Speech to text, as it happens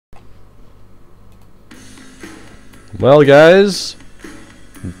Well, guys,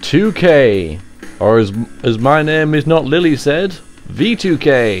 2K, or as my name is not Lily said,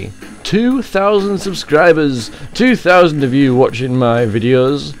 V2K. 2,000 subscribers, 2,000 of you watching my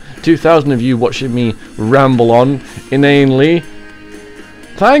videos, 2,000 of you watching me ramble on inanely.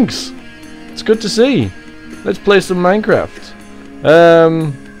 Thanks. It's good to see. Let's play some Minecraft.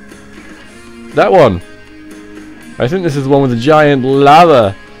 That one. I think this is the one with the giant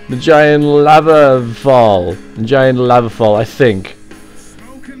lava. The giant lava fall. The giant lava fall, I think.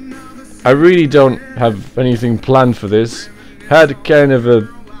 I really don't have anything planned for this. Had kind of a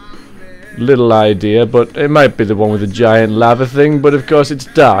little idea, but it might be the one with the giant lava thing, but of course it's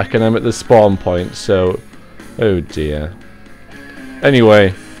dark and I'm at the spawn point, so oh dear.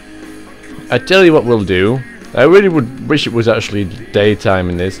 Anyway, I tell you what we'll do. I really would wish it was actually daytime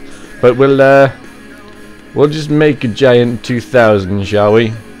in this, but we'll just make a giant 2000, shall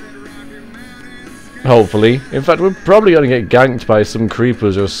we? Hopefully. In fact, we're probably gonna get ganked by some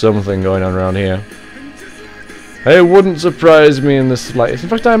creepers or something going on around here. It wouldn't surprise me in the slightest. In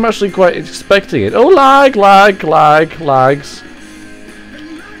fact, I'm actually quite expecting it. Oh, lags.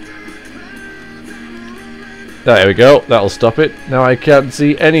 There we go. That'll stop it. Now I can't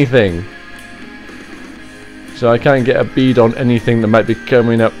see anything. So I can't get a bead on anything that might be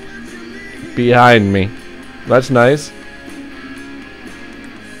coming up behind me. That's nice.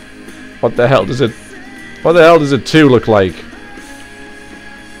 What the hell does a 2 look like?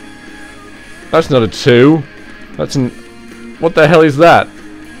 That's not a 2. That's an... What the hell is that?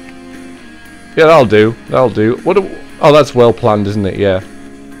 Yeah, that'll do. That'll do. What? Oh, that's well planned, isn't it? Yeah.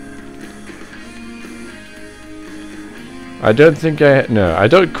 I don't think no, I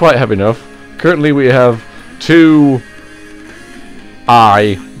don't quite have enough. Currently, we have 2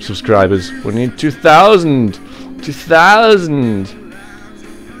 subscribers. We need 2,000. 2,000.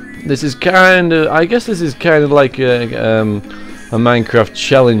 This is kind of... I guess this is kind of like a Minecraft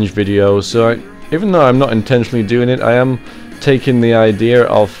challenge video. So even though I'm not intentionally doing it, I am taking the idea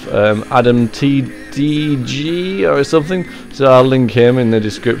of Adam TDG or something. So I'll link him in the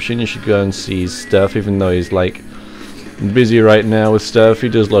description. You should go and see his stuff, even though he's like busy right now with stuff. He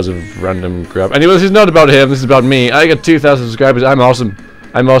does lots of random crap. Anyway, this is not about him. This is about me. I got 2,000 subscribers. I'm awesome.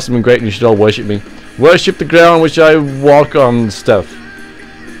 I'm awesome and great, and you should all worship me. Worship the ground which I walk on stuff.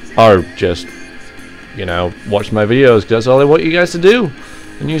 Or just, you know, watch my videos, because that's all I want you guys to do.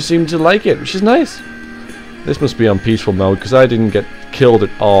 And you seem to like it, which is nice. This must be on peaceful mode, because I didn't get killed at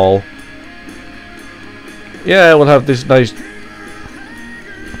all. Yeah, we'll have this nice...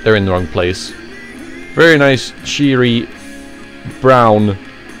 They're in the wrong place. Very nice, cheery, brown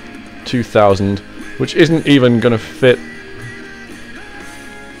 2000, which isn't even going to fit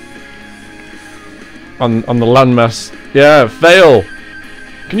on the landmass. Yeah, fail!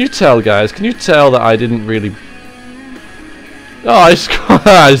 Can you tell, guys? Can you tell that I didn't really... Oh, I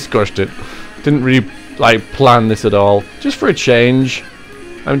squashed it. Didn't really, like, plan this at all. Just for a change.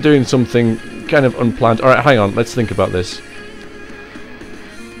 I'm doing something kind of unplanned. Alright, hang on. Let's think about this.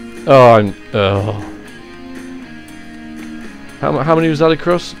 Oh, How many was that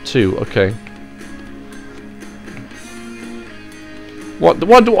across? 2. Okay. Why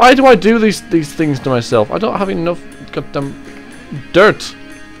do I do these things to myself? I don't have enough goddamn dirt.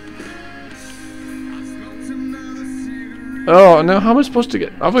 Oh, now how am I supposed to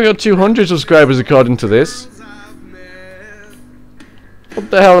get... I've only got 200 subscribers according to this.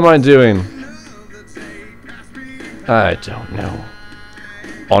 What the hell am I doing? I don't know.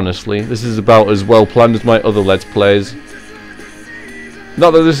 Honestly, this is about as well planned as my other Let's Plays.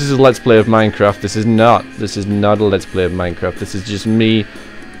 Not that this is a Let's Play of Minecraft. This is not. This is not a Let's Play of Minecraft. This is just me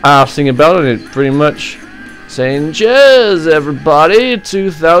arsing about it, pretty much. Saying, cheers, everybody.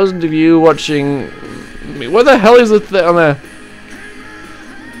 2,000 of you watching... Where the hell is the thing on there?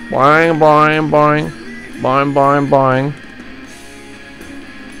 Boing, boing, boing. Boing, boing, boing.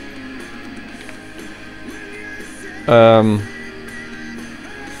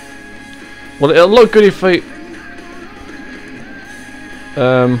 Well, it'll look good if I...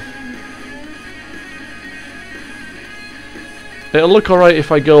 It'll look alright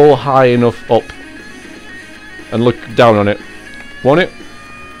if I go high enough up and look down on it. Won't it?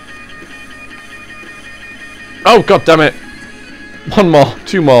 Oh, god damn it! 1 more,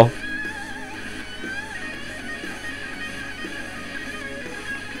 2 more.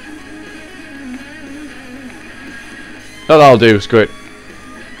 Oh, that'll do, screw it.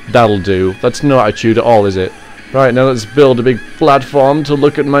 That'll do. That's no attitude at all, is it? Right, now let's build a big platform to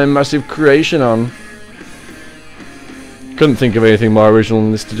look at my massive creation on. Couldn't think of anything more original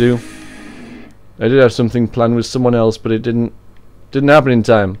than this to do. I did have something planned with someone else, but it didn't happen in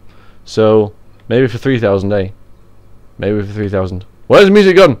time. So maybe for 3,000, eh? Maybe for 3,000. Where's the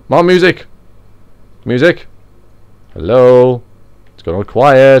music gone? More music! Music? Hello? It's gone all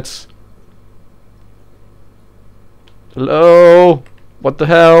quiet. Hello? What the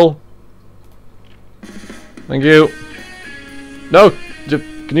hell? Thank you. No!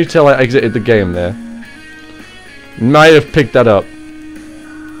 Can you tell I exited the game there? Might have picked that up.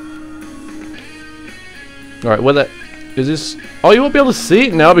 Alright, well, is this... Oh, you won't be able to see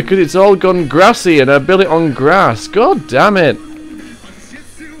it now because it's all gone grassy and I built it on grass. God damn it.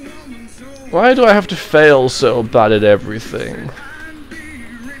 Why do I have to fail so bad at everything?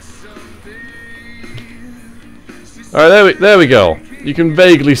 Alright, there we go. You can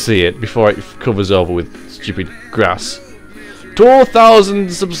vaguely see it before it covers over with stupid grass.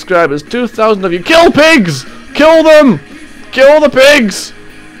 2,000 subscribers, 2,000 of you. Kill pigs! Kill them! Kill the pigs!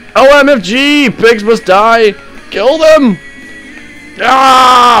 OMFG! Pigs must die! Kill them!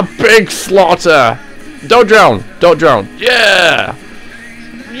 Ah! Pig slaughter! Don't drown! Don't drown! Yeah!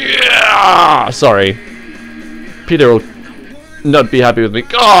 Yeah! Sorry. Peter will not be happy with me.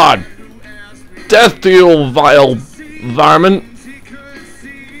 God! Death to you, vile varmint!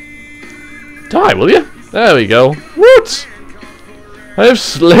 Die, will you? There we go. What? I have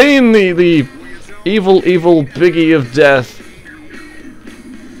slain the evil, evil piggy of death.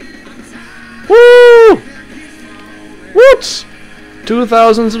 Woo! What?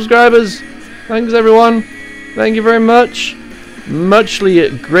 2,000 subscribers. Thanks, everyone. Thank you very much. Muchly,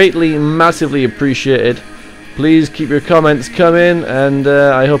 greatly, massively appreciated. Please keep your comments coming, and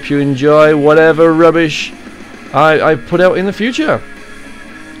I hope you enjoy whatever rubbish I put out in the future.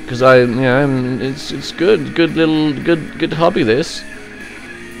 Because it's good, good hobby. This.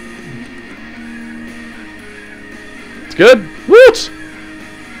 It's good. What?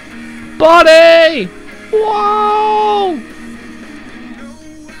 Body! Whoa!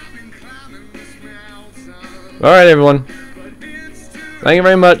 Alright, everyone. Thank you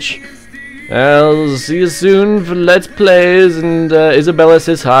very much. I'll see you soon for Let's Plays, and Isabella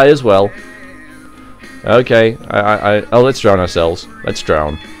says hi as well. Okay, oh, let's drown ourselves. Let's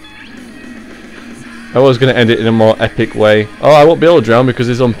drown. I was going to end it in a more epic way. Oh, I won't be able to drown because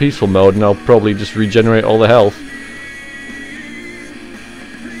it's on peaceful mode, and I'll probably just regenerate all the health.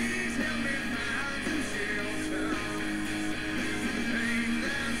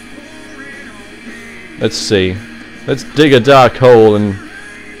 Let's see. Let's dig a dark hole and...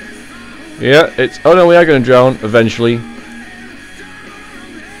 Yeah, it's... Oh no, we are going to drown eventually.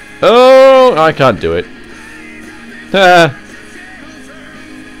 Oh, I can't do it. Ah.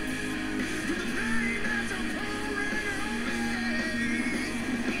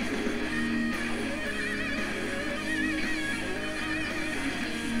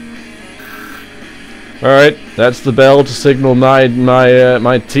 Alright, that's the bell to signal my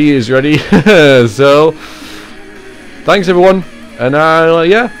tea is ready. So, thanks everyone, and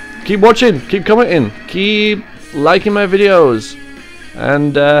yeah, keep watching, keep commenting, keep liking my videos,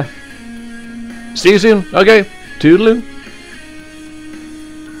 and see you soon. Okay, toodaloo.